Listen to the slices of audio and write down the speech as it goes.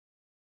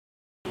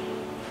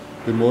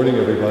Good morning,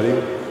 everybody.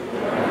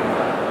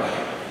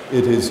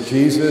 It is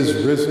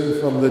Jesus risen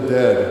from the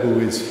dead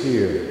who is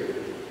here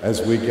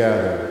as we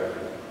gather.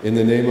 In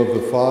the name of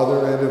the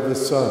Father, and of the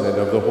Son, and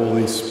of the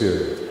Holy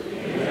Spirit.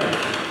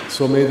 Amen.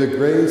 So may the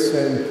grace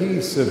and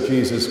peace of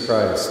Jesus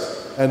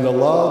Christ, and the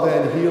love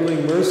and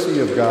healing mercy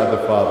of God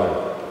the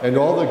Father, and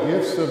all the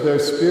gifts of their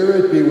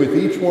Spirit be with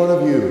each one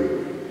of you.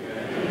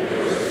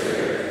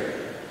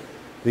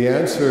 The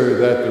answer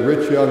that the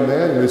rich young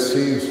man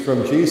receives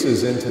from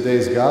Jesus in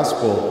today's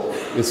gospel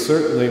is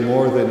certainly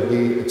more than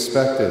he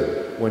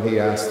expected when he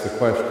asked the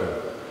question.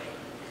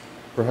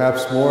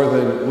 Perhaps more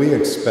than we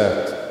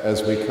expect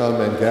as we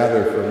come and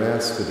gather for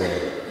Mass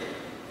today.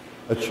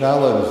 A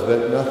challenge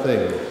that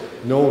nothing,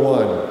 no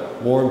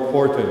one more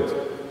important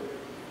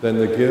than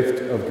the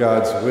gift of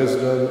God's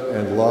wisdom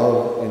and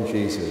love in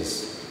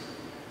Jesus,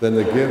 than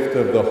the gift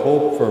of the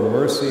hope for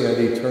mercy and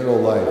eternal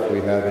life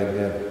we have in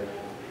Him.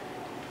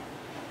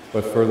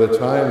 But for the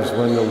times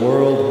when the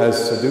world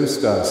has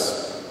seduced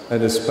us,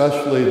 and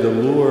especially the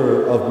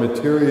lure of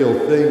material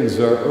things,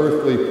 our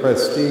earthly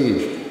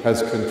prestige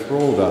has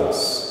controlled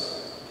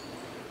us,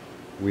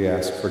 we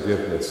ask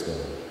forgiveness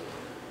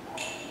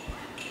now.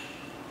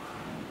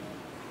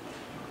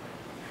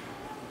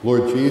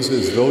 Lord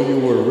Jesus, though you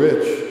were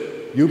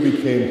rich, you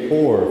became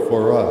poor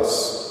for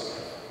us.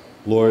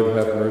 Lord,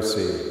 have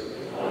mercy.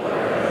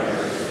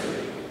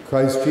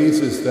 Christ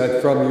Jesus,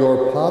 that from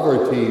your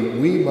poverty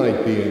we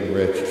might be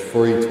enriched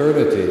for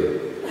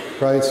eternity.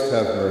 Christ,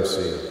 have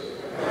mercy.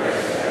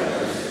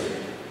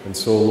 And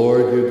so,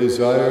 Lord, you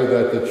desire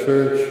that the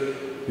Church,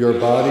 your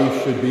body,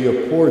 should be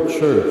a poor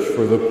church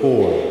for the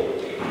poor.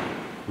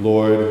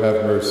 Lord,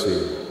 have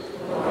mercy.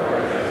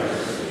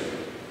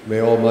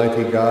 May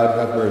Almighty God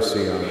have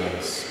mercy on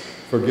us,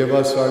 forgive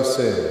us our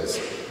sins,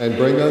 and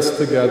bring us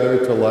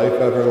together to life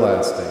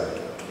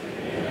everlasting.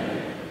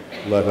 Amen.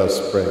 Let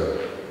us pray.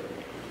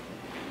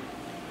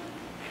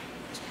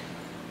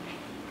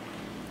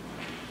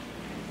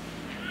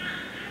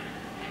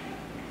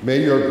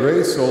 May your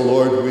grace, O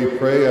Lord, we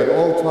pray, at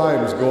all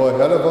times go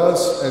ahead of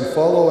us and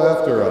follow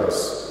after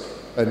us,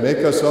 and make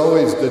us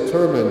always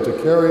determined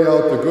to carry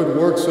out the good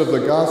works of the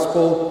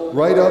gospel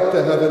right up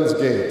to heaven's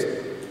gate,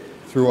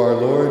 through our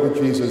Lord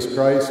Jesus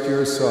Christ,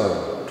 your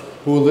Son,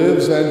 who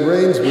lives and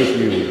reigns with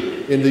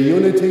you in the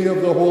unity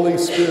of the Holy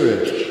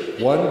Spirit,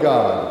 one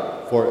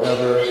God,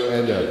 forever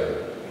and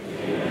ever.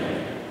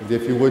 Amen. And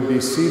if you would be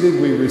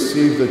seated, we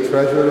receive the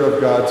treasure of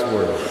God's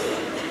word.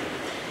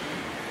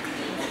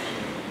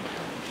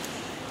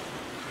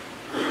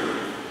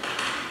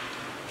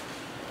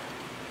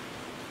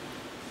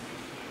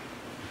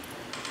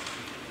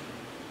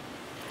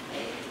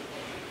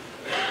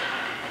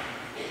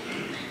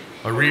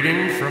 A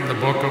reading from the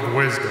Book of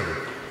Wisdom.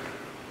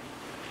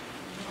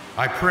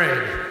 I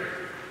prayed,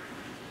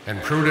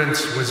 and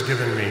prudence was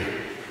given me.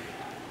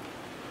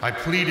 I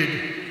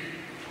pleaded,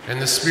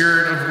 and the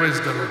spirit of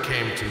wisdom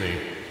came to me.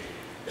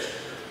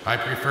 I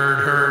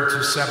preferred her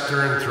to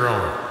scepter and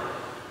throne,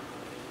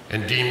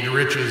 and deemed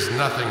riches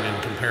nothing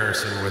in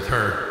comparison with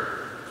her.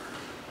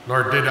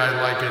 Nor did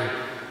I liken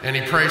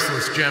any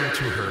priceless gem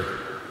to her,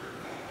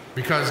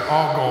 because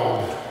all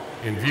gold,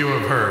 in view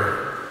of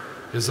her,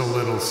 is a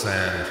little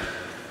sand,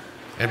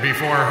 and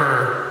before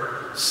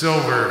her,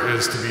 silver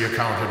is to be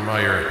accounted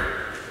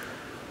mire.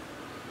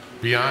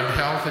 Beyond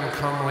health and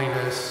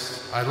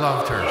comeliness, I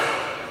loved her,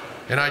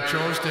 and I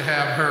chose to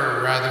have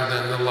her rather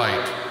than the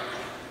light,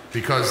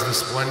 because the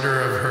splendor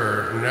of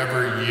her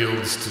never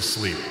yields to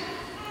sleep.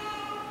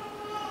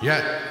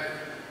 Yet,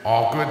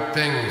 all good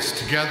things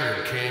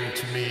together came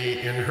to me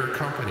in her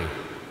company,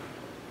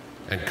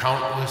 and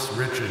countless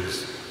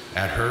riches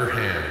at her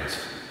hands.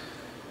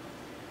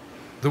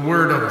 The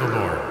word of the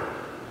Lord.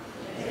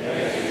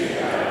 Thanks be to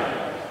God.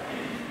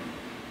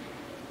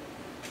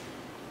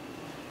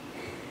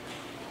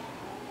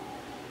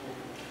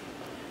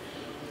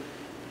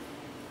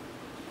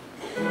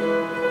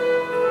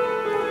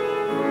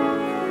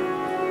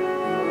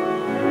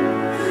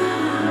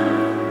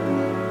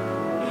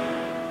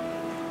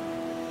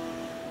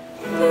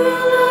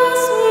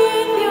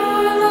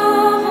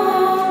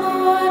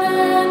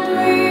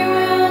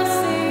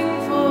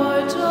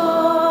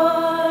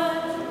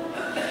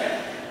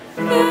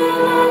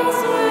 Fill us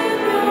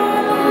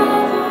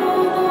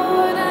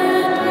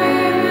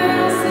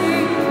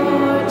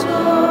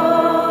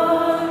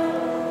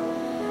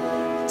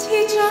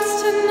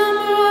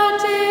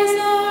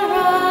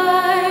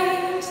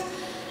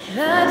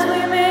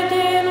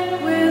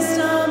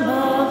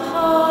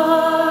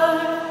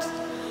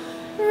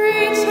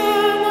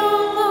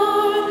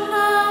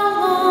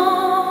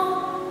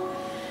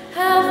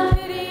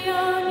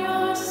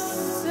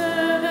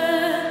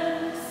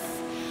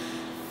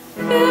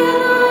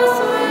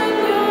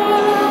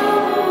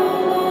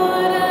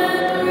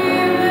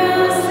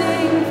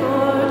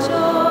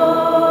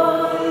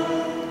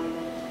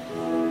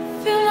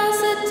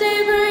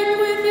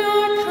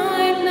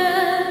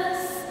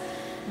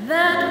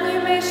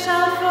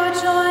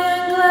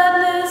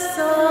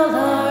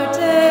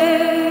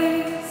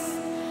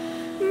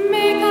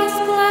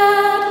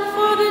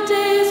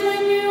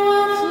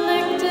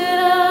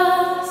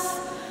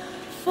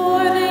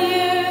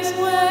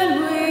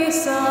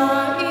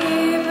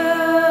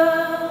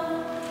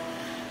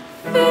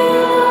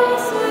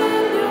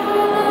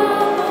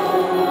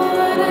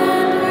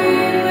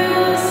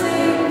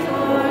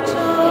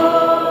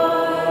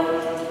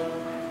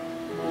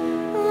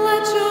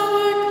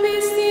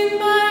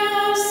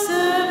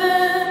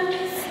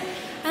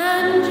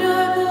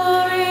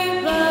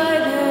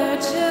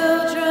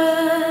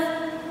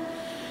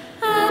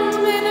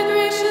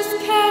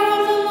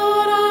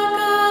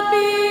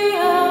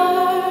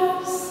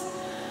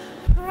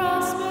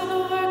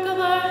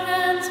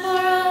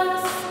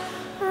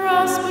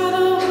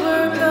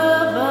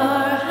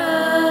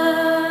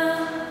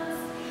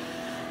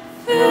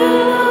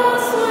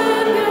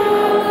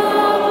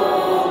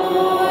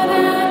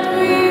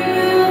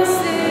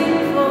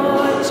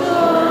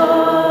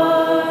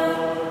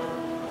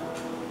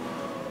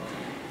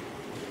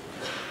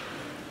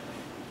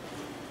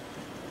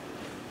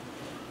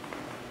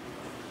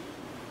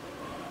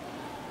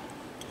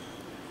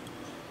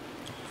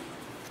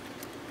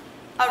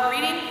A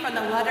reading from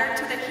the letter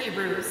to the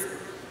Hebrews.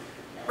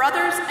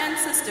 Brothers and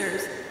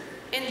sisters,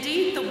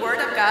 indeed the word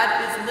of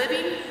God is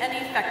living and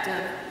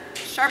effective,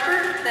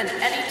 sharper than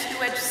any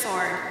two-edged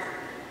sword,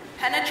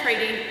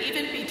 penetrating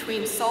even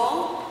between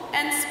soul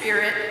and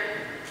spirit,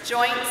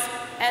 joints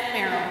and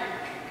marrow,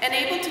 and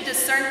able to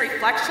discern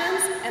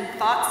reflections and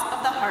thoughts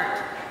of the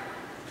heart.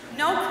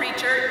 No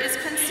creature is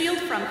concealed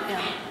from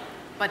him,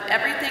 but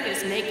everything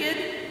is naked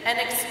and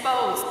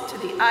exposed to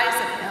the eyes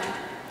of him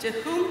to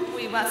whom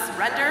we must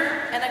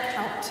render an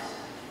account.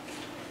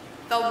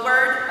 The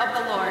word of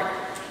the Lord.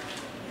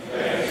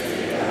 Thanks be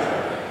to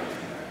God.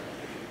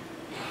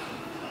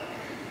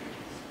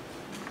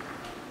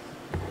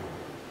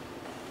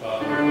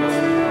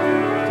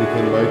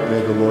 Deacon Mike,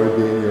 may the Lord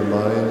be in your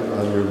mind,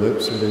 on your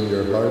lips, and in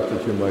your heart,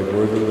 that you might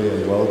worthily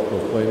and well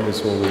proclaim His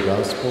holy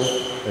gospel,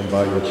 and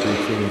by your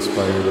preaching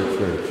inspire the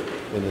church.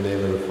 In the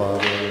name of the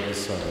Father, and of the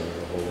Son, and of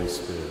the Holy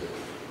Spirit.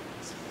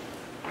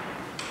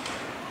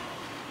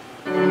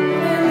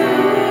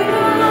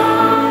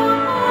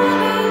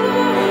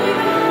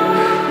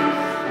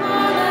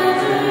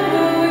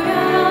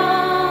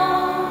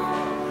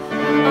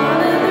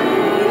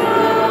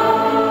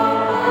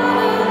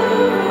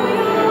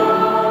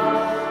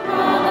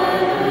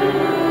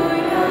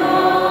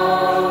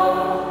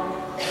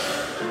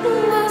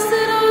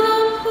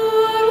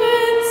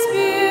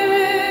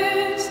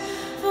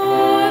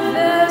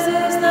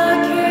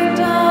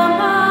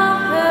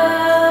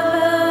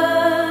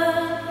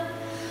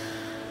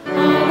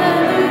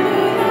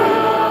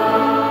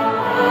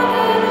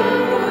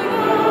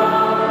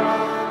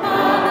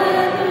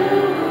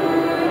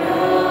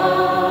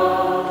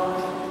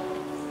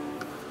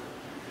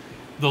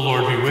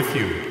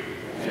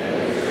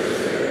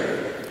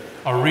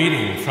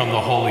 From the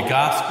Holy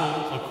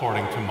Gospel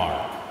according to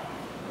Mark.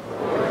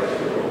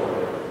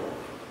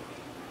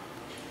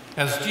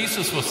 As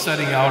Jesus was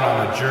setting out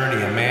on a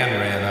journey, a man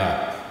ran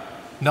up,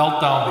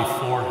 knelt down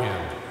before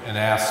him, and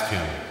asked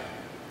him,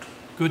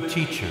 "Good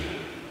teacher,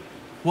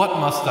 what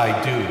must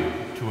I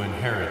do to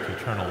inherit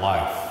eternal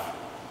life?"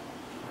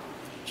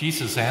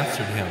 Jesus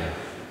answered him,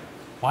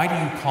 "Why do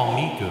you call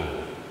me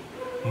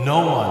good?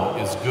 No one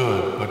is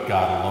good but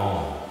God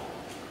alone.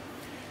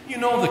 You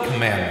know the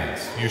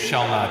commandments: you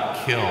shall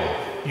not kill,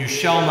 you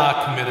shall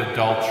not commit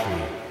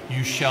adultery,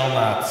 you shall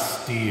not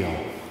steal,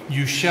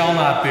 you shall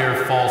not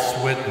bear false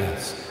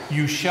witness,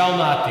 you shall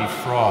not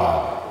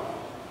defraud,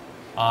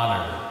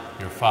 honor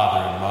your father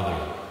and mother."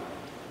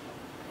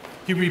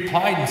 He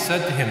replied and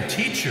said to him,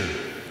 "Teacher,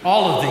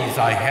 all of these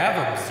I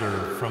have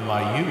observed from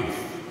my youth."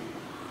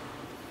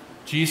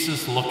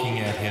 Jesus, looking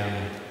at him,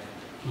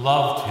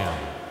 loved him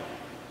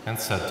and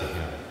said to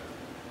him,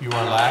 "You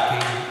are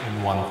lacking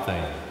in one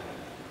thing.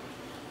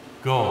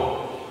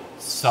 Go,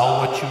 sell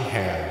what you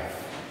have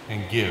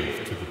and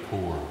give to the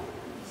poor,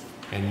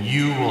 and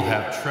you will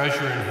have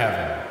treasure in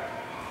heaven.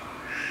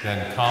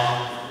 Then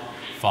come,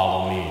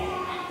 follow me."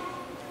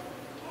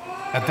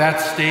 At that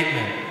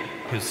statement,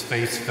 his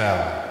face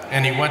fell,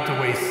 and he went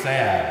away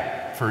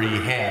sad, for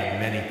he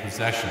had many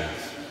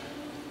possessions.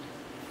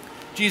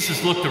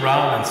 Jesus looked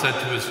around and said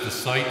to his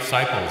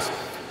disciples,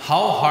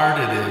 "How hard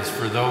it is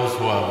for those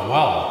who have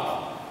wealth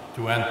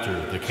to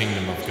enter the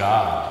kingdom of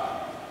God."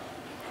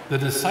 The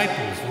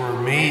disciples were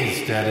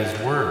amazed at his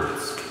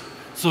words.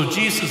 So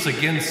Jesus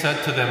again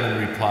said to them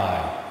in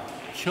reply,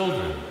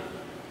 "Children,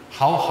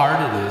 how hard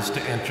it is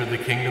to enter the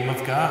kingdom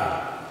of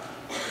God.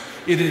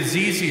 It is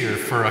easier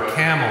for a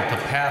camel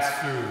to pass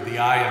through the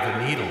eye of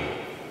a needle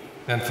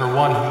than for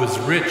one who is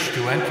rich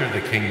to enter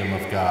the kingdom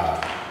of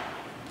God."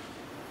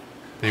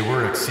 They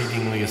were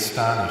exceedingly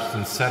astonished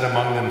and said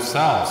among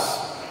themselves,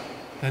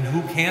 "Then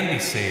who can be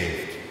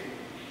saved?"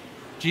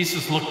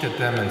 Jesus looked at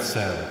them and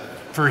said,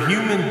 "For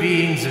human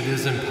beings it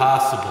is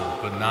impossible,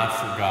 but not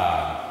for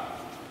God.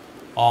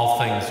 All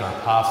things are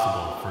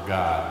possible for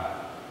God."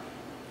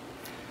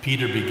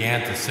 Peter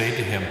began to say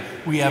to him,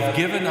 "We have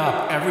given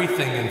up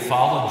everything and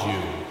followed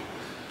you."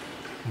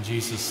 And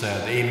Jesus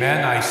said,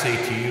 "Amen, I say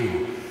to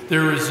you,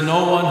 there is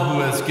no one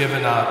who has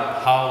given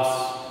up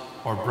house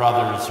or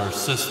brothers or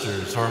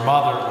sisters or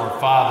mother or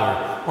father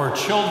or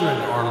children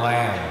or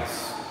lands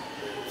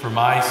for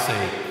my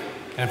sake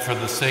and for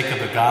the sake of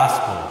the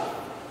gospel,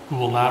 who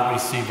will not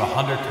receive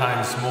 100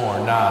 times more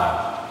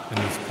now in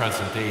this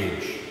present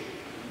age,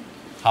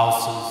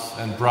 houses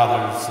and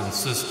brothers and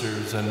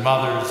sisters and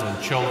mothers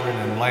and children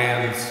and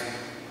lands,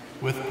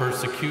 with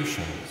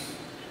persecutions,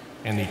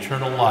 and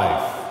eternal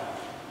life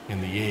in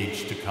the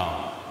age to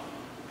come."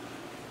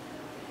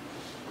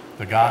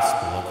 The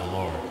Gospel of the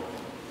Lord.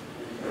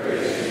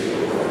 Praise to you,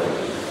 Lord.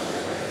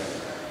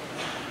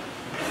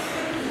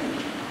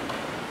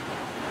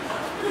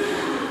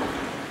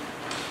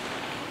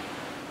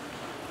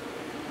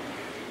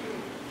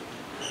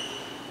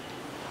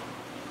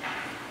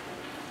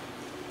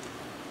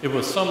 It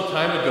was some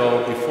time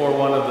ago, before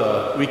one of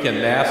the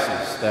weekend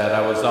masses, that I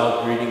was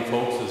out greeting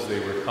folks as they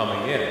were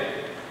coming in.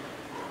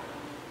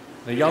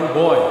 And a young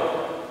boy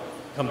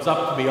comes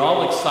up to me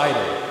all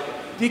excited.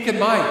 "Deacon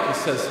Mike," he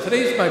says,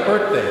 "today's my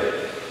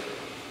birthday."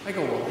 I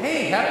go, "Well,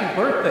 hey, happy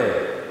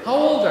birthday." How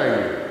old are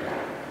you?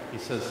 He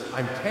says,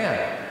 I'm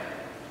 10.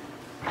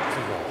 I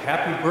said, well,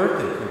 happy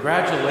birthday,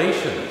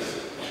 congratulations.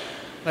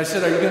 And I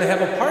said, are you going to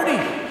have a party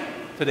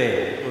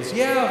today? He goes,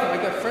 yeah, I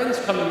got friends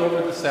coming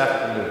over this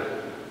afternoon.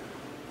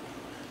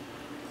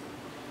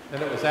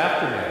 And it was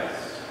after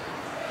Mass,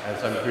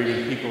 as I'm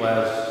greeting people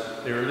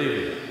as they were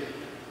leaving.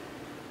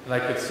 And I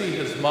could see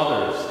his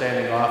mother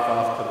standing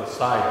off to the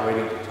side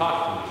waiting to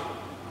talk to me.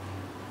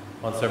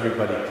 Once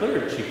everybody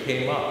cleared, she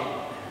came up.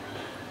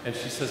 And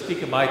she says,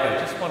 Deacon Mike, I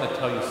just want to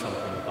tell you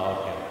something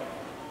about him.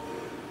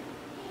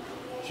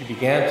 She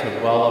began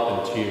to well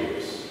up in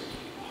tears.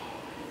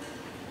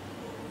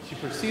 She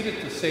proceeded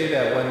to say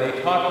that when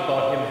they talked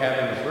about him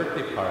having a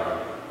birthday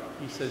party,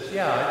 he says,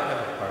 yeah, I'd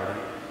have a party,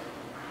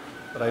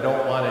 but I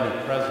don't want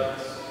any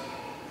presents.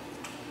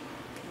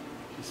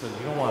 She said,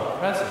 you don't want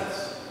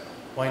presents?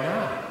 Why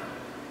not?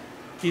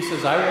 He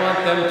says, I want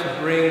them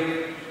to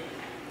bring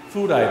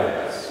food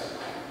items.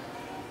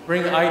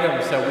 Bring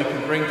items that we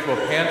can bring to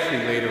a pantry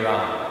later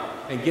on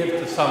and give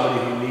to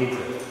somebody who needs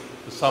it,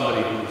 to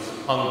somebody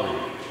who's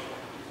hungry.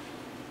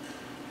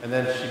 And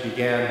then she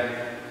began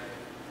to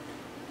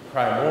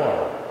cry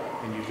more,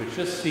 and you could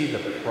just see the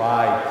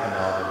pride come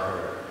out of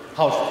her,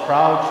 how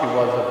proud she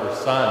was of her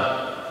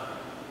son.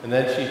 And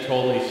then she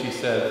told me, she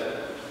said,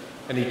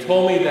 and he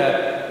told me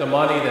that the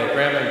money that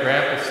Grandma and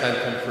Grandpa sent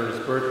him for his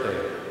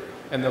birthday,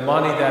 and the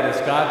money that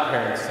his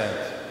godparents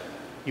sent,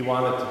 he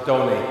wanted to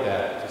donate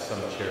that to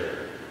some charity.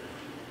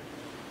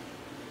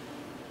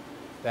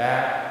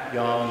 That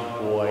young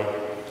boy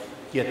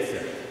gets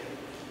it.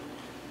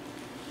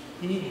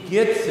 He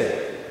gets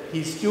it.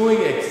 He's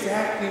doing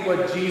exactly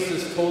what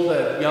Jesus told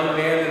that young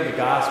man in the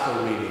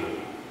gospel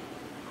reading.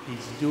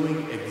 He's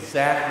doing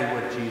exactly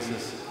what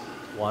Jesus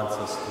wants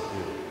us to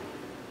do.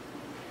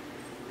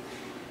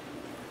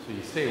 So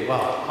you say,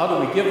 well, how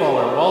do we give all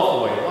our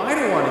wealth away? Well, I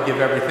don't want to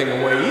give everything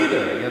away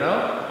either, you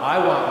know? I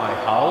want my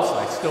house.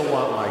 I still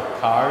want my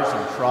cars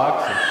and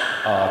trucks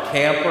and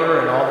camper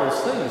and all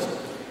those things.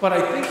 But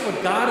I think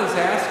what God is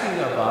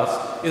asking of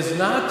us is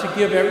not to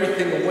give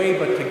everything away,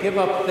 but to give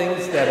up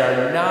things that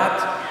are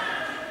not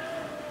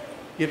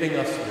giving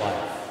us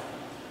life.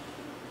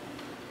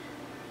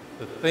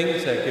 The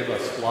things that give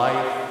us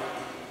life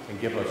and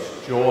give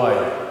us joy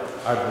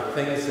are the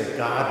things that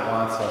God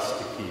wants us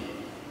to keep.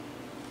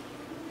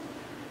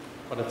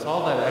 But it's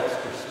all that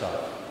extra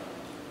stuff,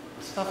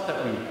 the stuff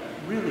that we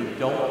really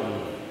don't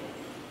need,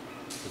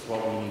 is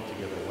what we need to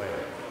give away.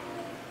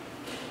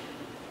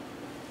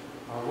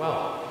 Our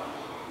wealth.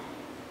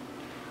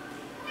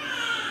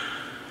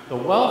 The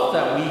wealth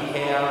that we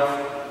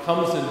have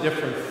comes in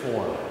different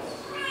forms.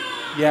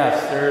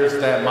 Yes, there is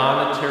that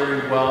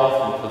monetary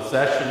wealth and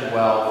possession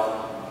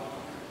wealth,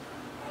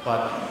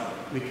 but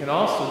we can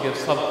also give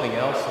something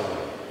else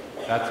away.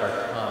 That's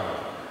our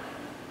time.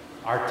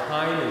 Our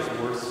time is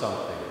worth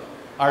something.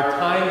 Our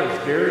time is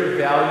very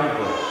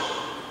valuable.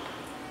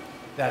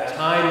 That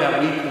time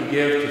that we can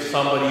give to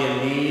somebody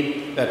in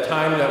need, that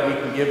time that we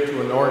can give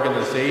to an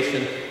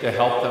organization to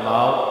help them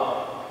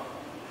out,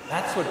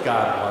 that's what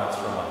God wants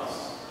from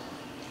us.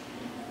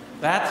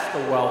 That's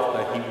the wealth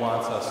that He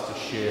wants us to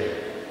share.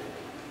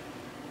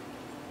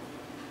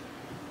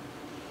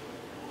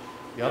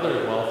 The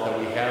other wealth that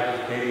we have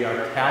is maybe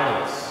our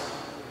talents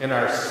and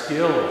our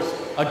skills.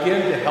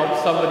 Again, to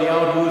help somebody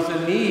out who is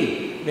in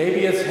need.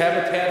 Maybe it's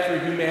Habitat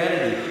for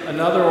Humanity,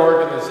 another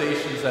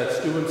organization that's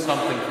doing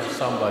something for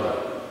somebody.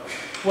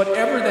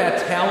 Whatever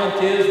that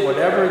talent is,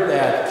 whatever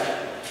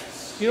that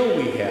skill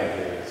we have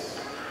is,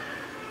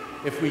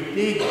 if we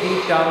dig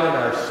deep down in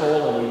our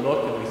soul and we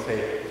look and we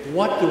say,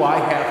 what do I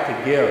have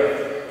to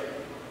give?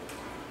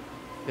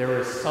 There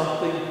is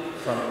something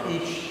from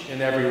each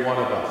and every one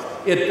of us.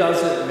 It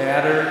doesn't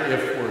matter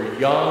if we're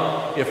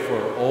young, if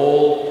we're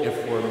old,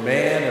 if we're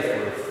man, if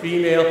we're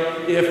female,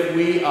 if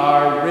we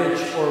are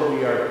rich or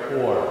we are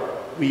poor.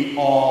 We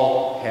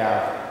all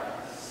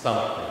have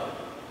something.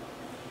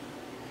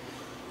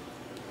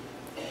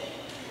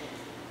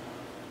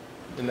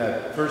 In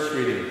that first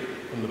reading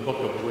from the Book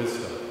of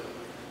Wisdom,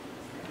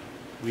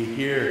 we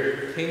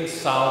hear King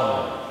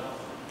Solomon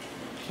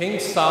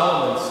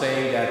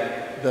saying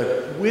that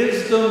the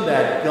wisdom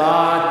that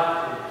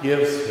God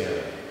gives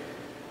him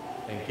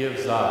and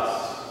gives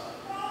us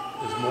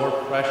is more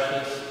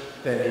precious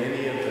than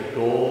any of the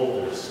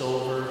gold or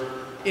silver,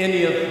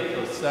 any of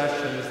the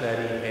possessions that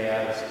he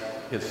has,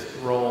 his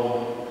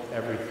throne,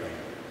 everything.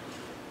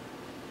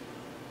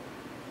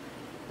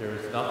 There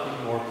is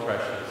nothing more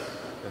precious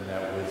than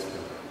that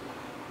wisdom.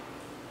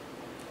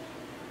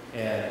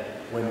 And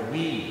when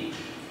we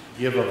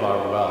give of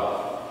our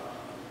wealth,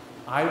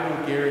 I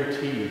will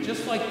guarantee you,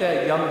 just like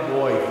that young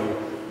boy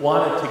who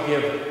wanted to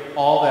give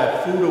all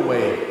that food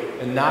away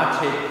and not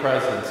take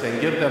presents and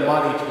give the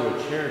money to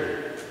a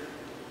charity,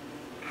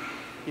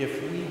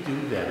 if we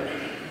do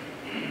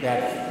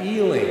that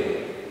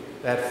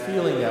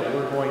feeling that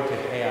we're going to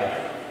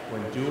have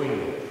when doing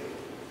it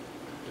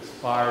is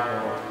far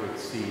going to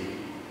exceed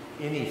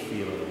any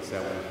feelings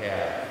that we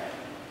have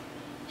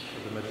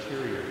for the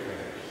material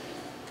things.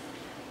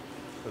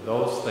 For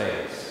those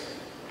things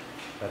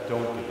that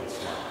don't give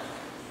us life.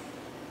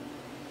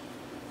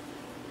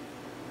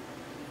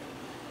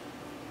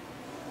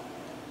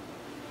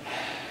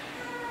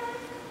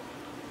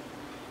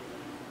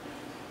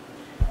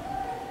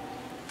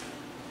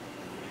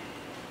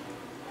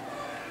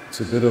 It's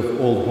a bit of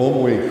Old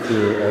Home Week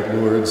here at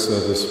Lourdes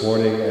this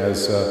morning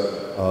as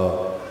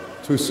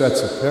two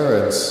sets of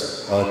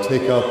parents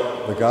take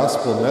up the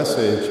gospel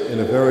message in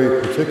a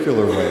very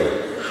particular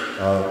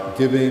way,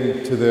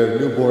 giving to their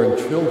newborn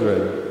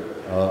children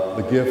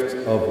the gift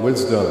of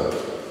wisdom,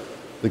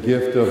 the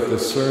gift of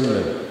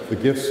discernment, the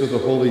gifts of the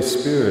Holy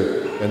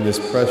Spirit, and this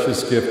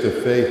precious gift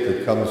of faith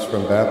that comes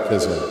from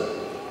baptism.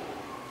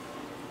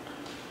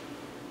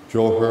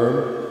 Joe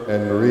Herm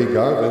and Marie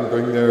Garvin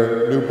bring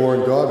their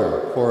newborn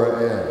daughter,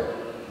 Cora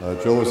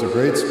Ann. Joe was a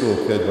grade school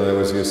kid when I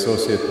was the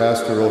associate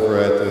pastor over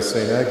at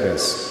St.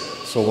 Agnes.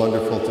 So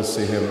wonderful to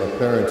see him a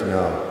parent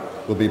now.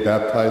 We'll be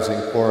baptizing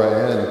Cora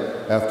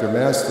Ann after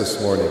Mass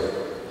this morning.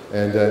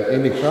 And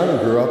Amy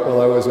Cronin grew up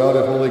while I was out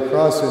at Holy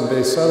Cross in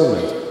Bay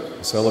Settlement.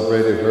 I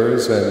celebrated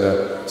hers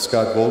and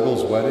Scott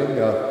Vogel's wedding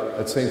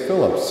at St.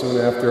 Philip's soon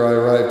after I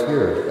arrived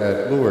here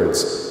at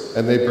Lourdes.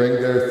 And they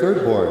bring their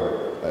third born,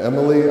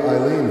 Emily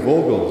Eileen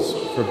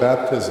Vogels, for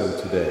baptism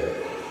today.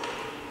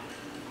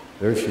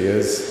 There she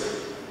is.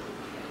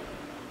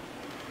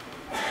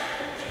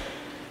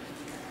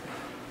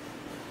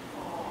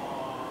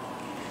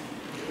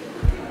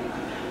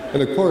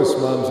 And of course,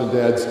 moms and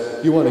dads,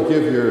 you want to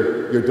give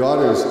your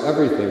daughters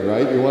everything,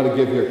 right? You want to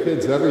give your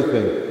kids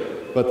everything.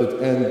 But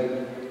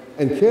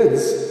and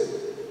kids,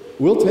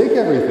 we'll take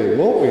everything,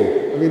 won't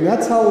we? I mean,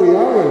 that's how we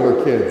are when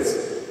we're kids.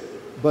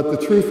 But the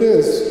truth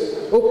is,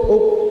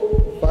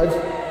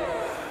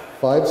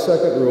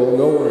 5-second rule,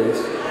 no worries.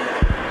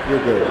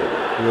 You're good.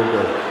 You're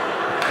good.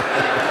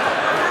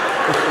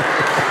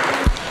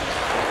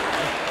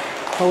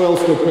 How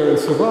else will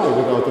parents survive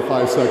without the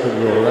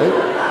 5-second rule,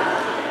 right?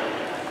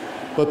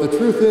 But the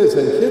truth is,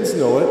 and kids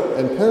know it,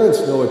 and parents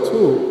know it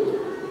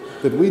too,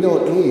 that we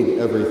don't need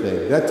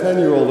everything. That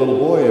 10-year-old little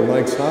boy in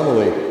Mike's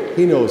homily,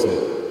 he knows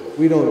it.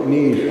 We don't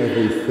need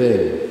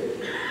everything.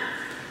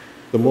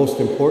 The most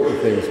important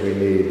things we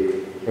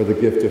need are the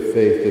gift of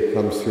faith that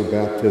comes through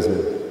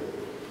baptism.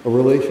 A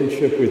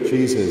relationship with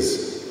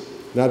Jesus,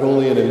 not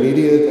only an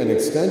immediate and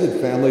extended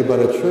family,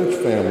 but a church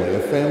family, a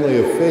family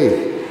of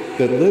faith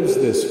that lives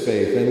this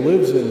faith and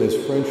lives in this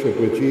friendship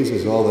with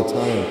Jesus all the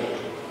time.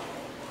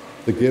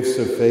 The gifts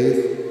of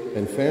faith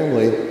and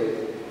family,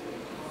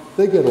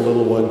 they get a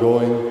little one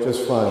going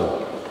just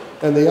fine.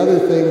 And the other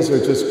things are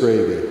just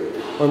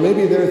gravy. Or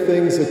maybe they're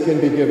things that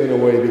can be given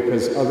away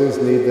because others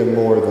need them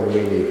more than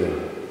we need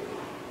them.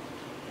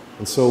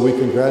 And so we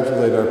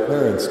congratulate our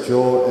parents,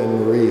 Joe and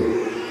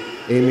Marie,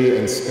 Amy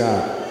and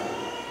Scott,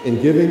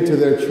 in giving to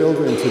their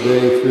children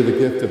today through the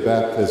gift of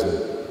baptism,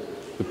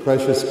 the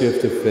precious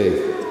gift of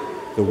faith,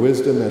 the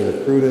wisdom and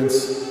the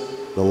prudence,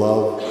 the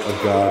love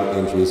of God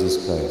in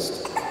Jesus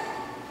Christ.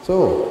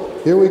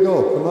 So, here we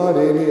go. Come on,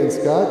 Amy and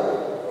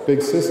Scott,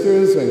 big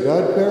sisters and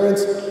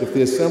godparents. If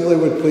the assembly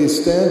would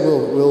please stand,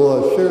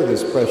 we'll share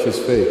this precious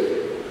faith.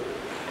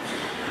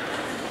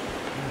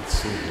 Let's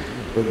see,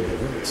 bring the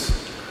words.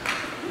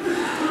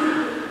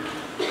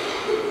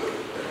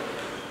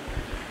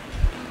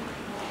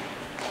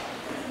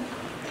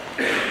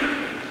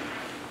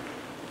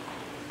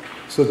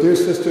 So dear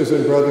sisters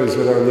and brothers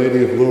at Our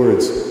Lady of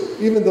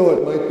Lourdes, even though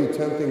it might be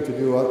tempting to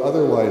do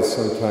otherwise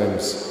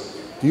sometimes,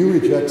 do you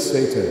reject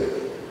Satan,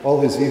 all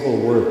his evil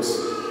works,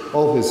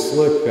 all his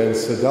slick and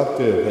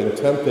seductive and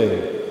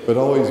tempting, but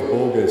always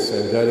bogus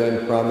and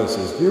dead-end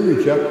promises? Do you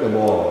reject them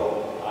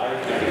all? I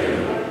do.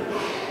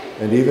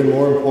 And even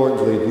more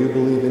importantly, do you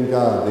believe in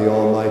God, the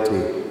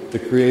Almighty, the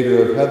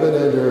creator of heaven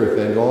and earth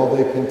and all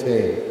they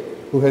contain,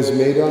 who has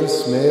made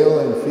us male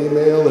and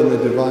female in the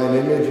divine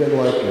image and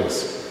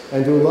likeness,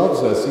 and who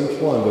loves us, each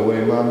one, the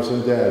way moms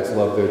and dads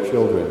love their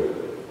children?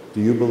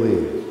 Do you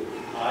believe?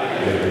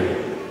 I do.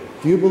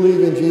 Do you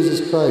believe in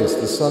Jesus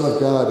Christ, the Son of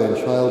God and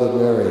child of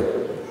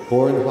Mary,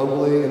 born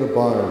humbly in a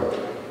barn,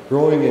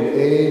 growing in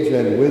age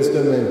and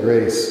wisdom and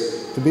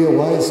grace, to be a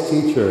wise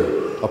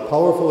teacher, a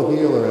powerful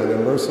healer and a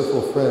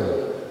merciful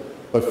friend,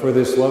 but for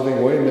this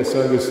loving way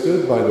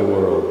misunderstood by the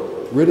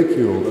world,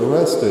 ridiculed,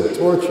 arrested,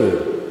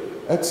 tortured,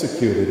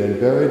 executed,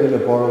 and buried in a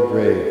borrowed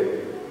grave?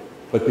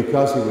 But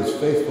because he was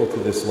faithful to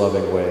this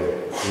loving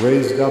way,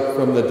 raised up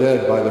from the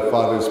dead by the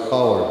Father's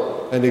power,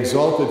 and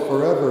exalted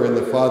forever in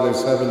the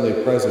Father's heavenly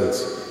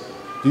presence,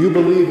 do you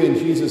believe in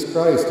Jesus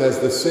Christ as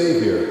the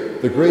Savior,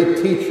 the great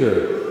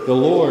teacher, the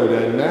Lord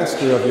and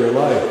Master of your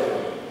life?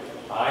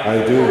 I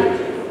do.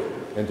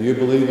 And do you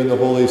believe in the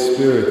Holy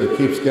Spirit that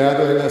keeps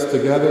gathering us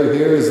together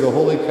here as the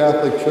Holy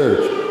Catholic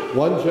Church,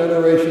 one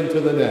generation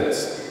to the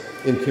next,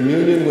 in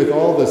communion with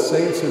all the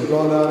saints who've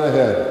gone on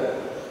ahead,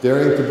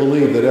 daring to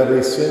believe that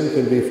every sin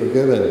can be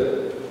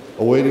forgiven,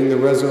 awaiting the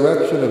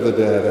resurrection of the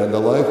dead and the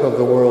life of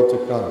the world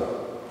to come?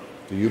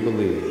 Do you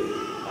believe?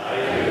 I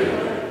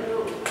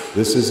do.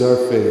 This is our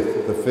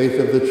faith, the faith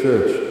of the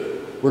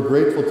Church. We're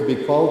grateful to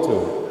be called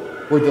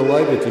to. We're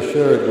delighted to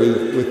share it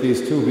with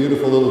these two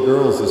beautiful little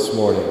girls this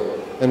morning.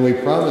 And we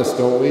promise,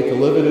 don't we, to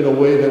live it in a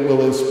way that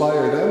will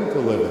inspire them to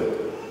live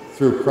it,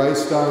 through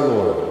Christ our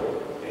Lord.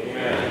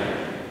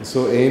 Amen. And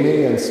so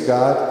Amy and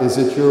Scott, is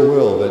it your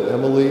will that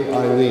Emily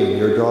Eileen,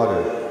 your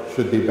daughter,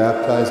 should be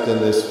baptized in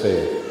this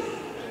faith?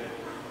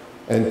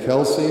 And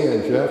Kelsey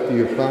and Jeff, do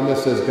you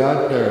promise as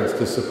godparents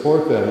to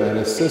support them and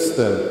assist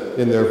them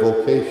in their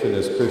vocation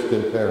as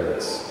Christian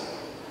parents?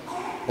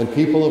 And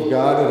people of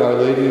God at Our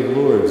Lady of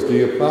Lourdes, do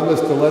you promise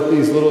to let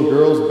these little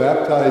girls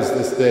baptized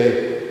this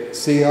day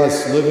see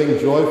us living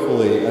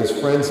joyfully as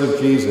friends of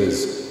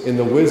Jesus in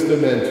the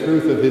wisdom and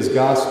truth of his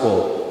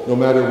gospel, no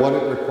matter what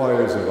it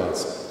requires of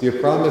us? Do you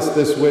promise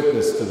this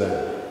witness to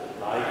them?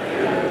 I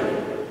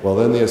do. Well,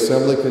 then the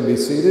assembly can be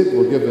seated.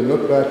 We'll give the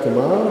nook back to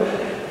Mom.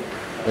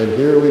 And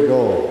here we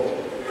go.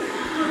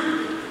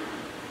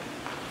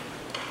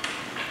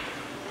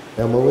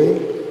 Emily,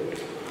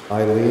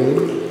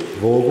 Eileen,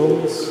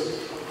 Vogels,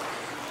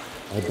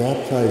 I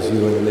baptize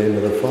you in the name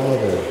of the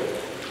Father,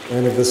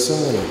 and of the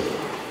Son,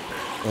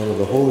 and of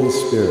the Holy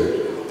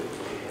Spirit.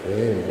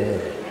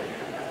 Amen.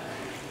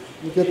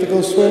 You get to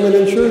go swimming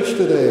in church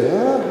today,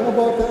 huh? How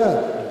about that?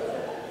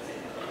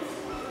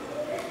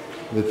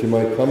 That you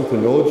might come to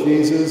know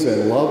Jesus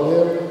and love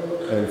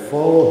him and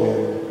follow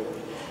him.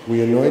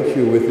 We anoint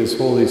you with his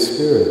Holy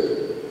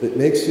Spirit that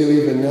makes you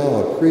even now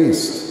a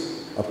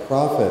priest, a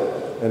prophet,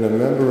 and a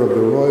member of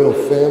the royal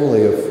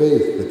family of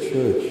faith, the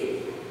church.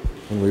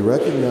 And we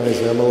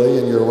recognize, Emily,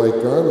 in your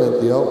white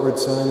garment, the outward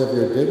sign of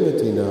your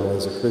dignity now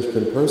as a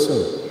Christian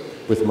person,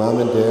 with Mom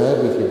and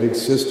Dad, with your big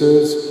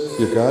sisters,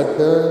 your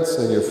godparents,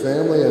 and your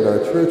family and our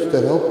church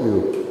to help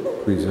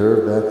you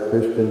preserve that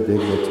Christian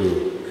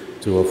dignity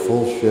to a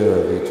full share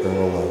of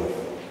eternal life.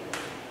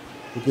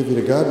 We give you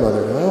to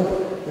Godmother now.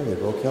 There you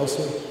go,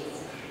 Kelsey.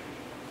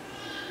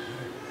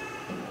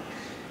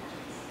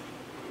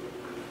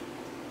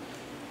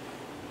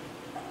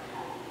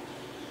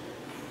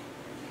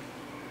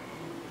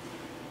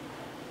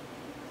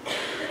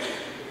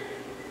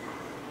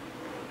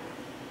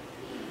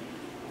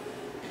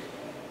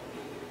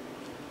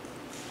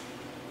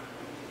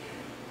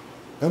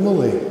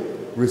 Emily,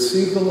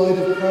 receive the light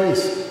of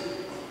Christ.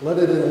 Let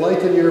it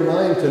enlighten your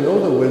mind to know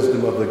the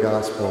wisdom of the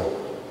gospel.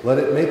 Let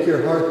it make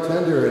your heart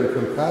tender and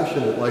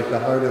compassionate like the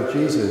heart of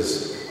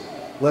Jesus.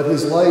 Let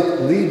his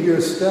light lead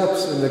your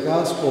steps in the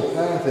gospel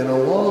path in a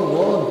long,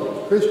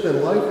 long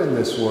Christian life in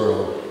this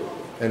world.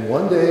 And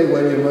one day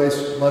when you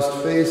must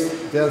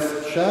face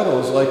death's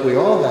shadows like we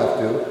all have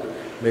to,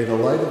 may the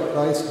light of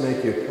Christ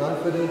make you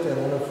confident and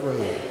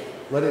unafraid.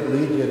 Let it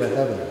lead you to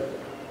heaven.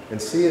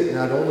 And see it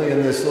not only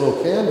in this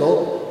little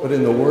candle, but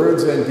in the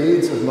words and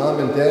deeds of Mom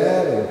and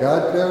Dad and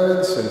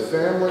godparents and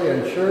family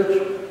and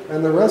church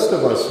and the rest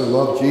of us who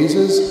love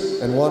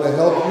Jesus and want to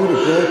help you to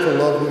grow to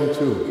love him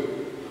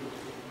too.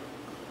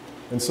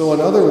 And so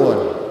another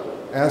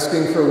one,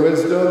 asking for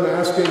wisdom,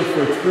 asking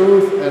for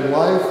truth and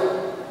life,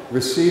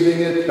 receiving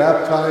it,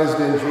 baptized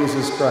in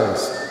Jesus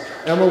Christ.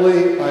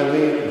 Emily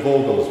Eileen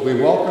Vogels.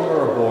 We welcome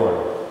her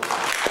aboard.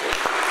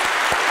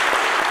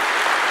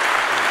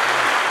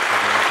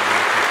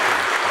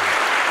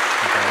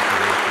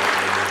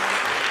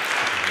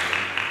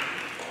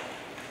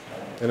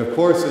 And of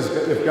course,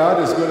 if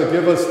God is going to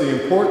give us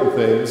the important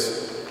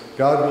things,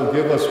 God will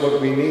give us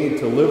what we need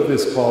to live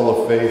this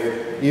call of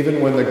faith, even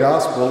when the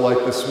gospel, like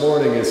this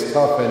morning, is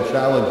tough and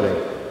challenging.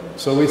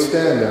 So we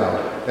stand now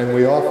and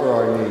we offer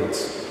our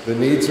needs, the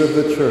needs of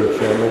the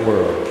church and the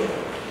world.